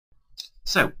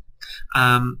So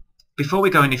before we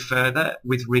go any further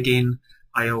with rigging,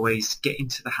 I always get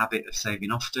into the habit of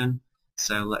saving often.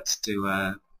 So let's do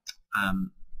a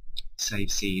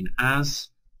save scene as.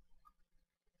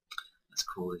 Let's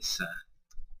call this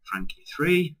Frankie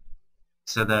 3,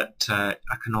 so that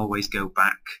I can always go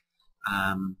back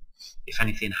if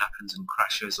anything happens and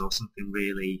crashes or something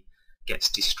really gets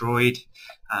destroyed.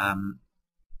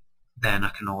 Then I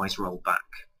can always roll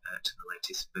back to the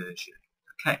latest version.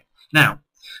 Okay. Now,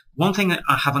 one thing that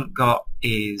I haven't got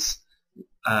is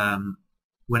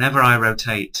whenever I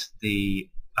rotate the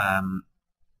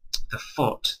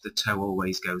foot, the toe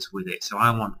always goes with it. So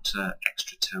I want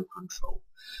extra toe control.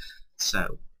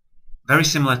 So very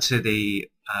similar to the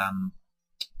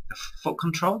foot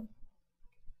control,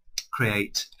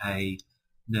 create a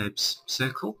NURBS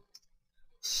circle,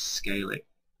 scale it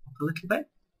up a little bit,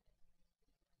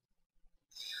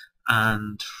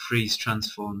 and freeze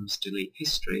transforms, delete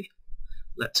history.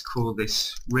 Let's call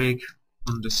this rig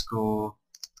underscore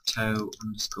toe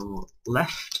underscore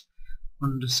left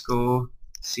underscore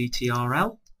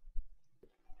CTRL.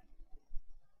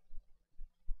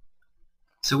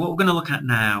 So what we're going to look at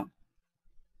now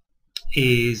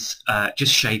is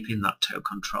just shaping that toe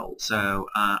control. So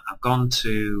I've gone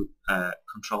to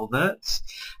control verts,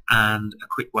 and a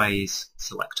quick way is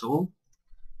select all.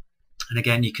 And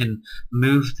again, you can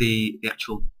move the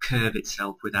actual curve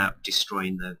itself without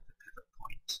destroying the pivot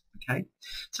point. Okay,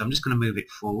 so I'm just going to move it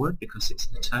forward because it's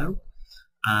the toe,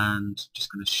 and just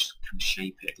going to kind of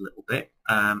shape it a little bit.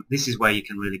 This is where you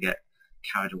can really get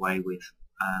carried away with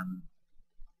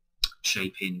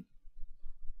shaping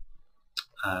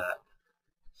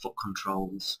foot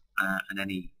controls and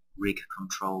any rig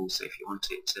controls if you want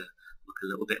it to look a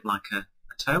little bit like a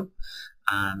toe.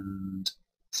 And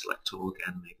select all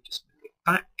again, maybe just move it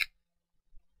back.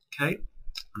 Okay,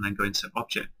 and then go into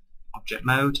object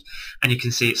mode, and you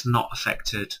can see it's not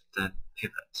affected the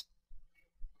pivot.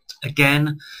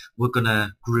 Again, we're going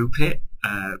to group it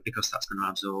because that's going to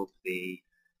absorb the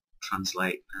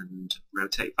translate and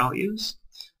rotate values.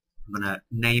 I'm going to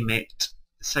name it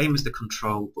the same as the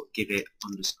control, but give it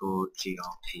underscore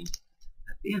GRP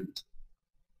at the end.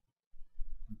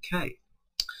 Okay,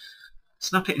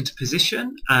 snap it into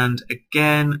position, and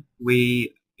again,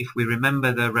 if we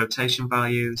remember the rotation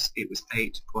values, it was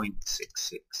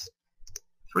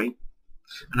 8.663,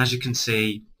 and as you can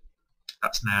see,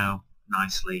 that's now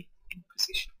nicely in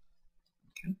position.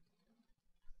 Okay.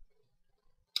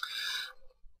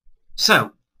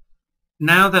 So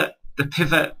now that the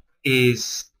pivot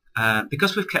is,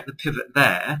 because we've kept the pivot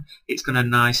there, it's going to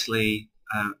nicely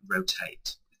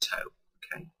rotate the toe.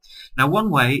 Okay. Now one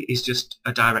way is just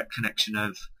a direct connection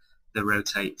of the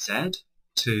rotate Z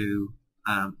to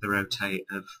the rotate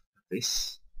of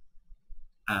this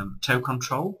toe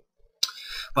control.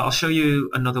 But I'll show you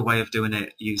another way of doing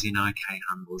it using IK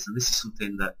handles, and this is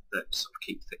something that sort of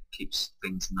keeps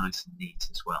things nice and neat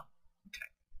as well. Okay.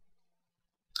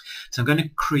 So I'm going to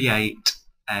create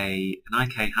an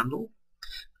IK handle.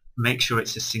 Make sure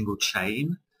it's a single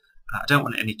chain. I don't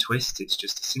want any twists, it's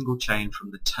just a single chain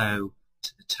from the toe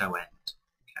to the toe end.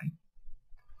 Okay.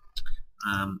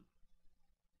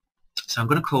 So I'm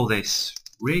going to call this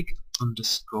rig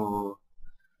underscore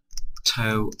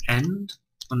toe end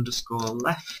underscore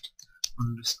left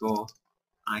underscore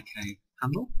IK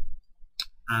handle,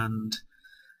 and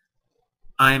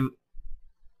I'm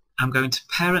going to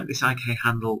parent this IK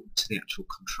handle to the actual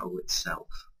control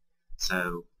itself.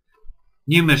 So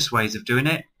numerous ways of doing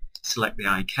it. Select the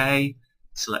IK,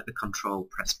 select the control,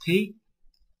 press P,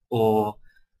 or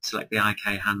select the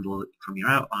IK handle from your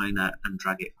outliner and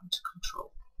drag it onto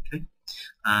control. Okay,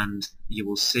 and you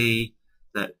will see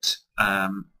that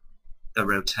the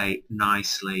rotate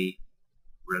nicely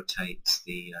rotates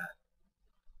the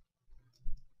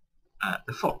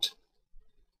foot.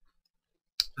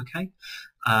 Okay.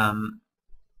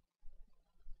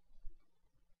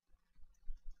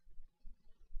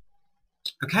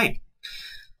 Okay.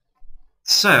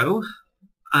 So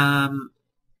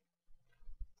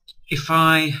if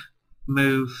I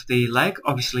move the leg,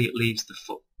 obviously it leaves the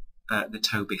foot, the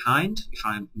toe behind. If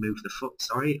I move the foot,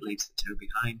 sorry, it leaves the toe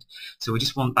behind. So we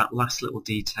just want that last little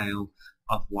detail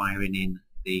of wiring in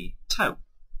the toe.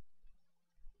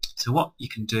 So what you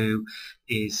can do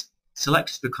is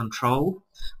select the control,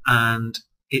 and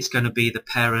it's going to be the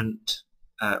parent.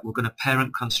 We're going to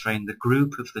parent constrain the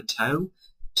group of the toe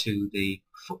to the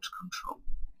foot control.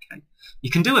 Okay,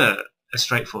 you can do a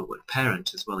straightforward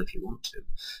parent as well if you want to,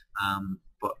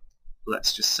 but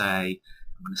let's just say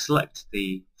I'm going to select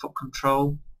the foot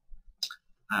control,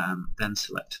 then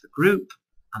select the group,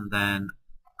 and then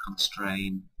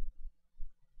constrain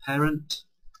parent,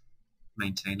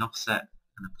 maintain offset,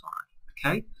 and apply.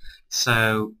 Okay,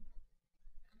 so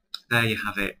there you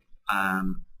have it.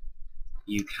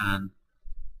 You can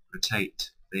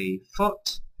rotate the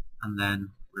foot and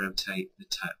then rotate the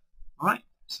toe. Alright,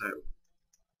 so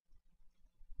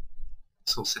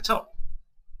it's all set up.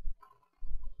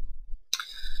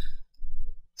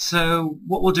 So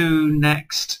what we'll do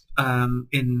next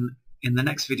in the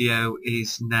next video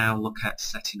is now look at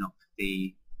setting up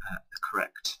the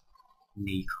correct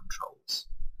knee control.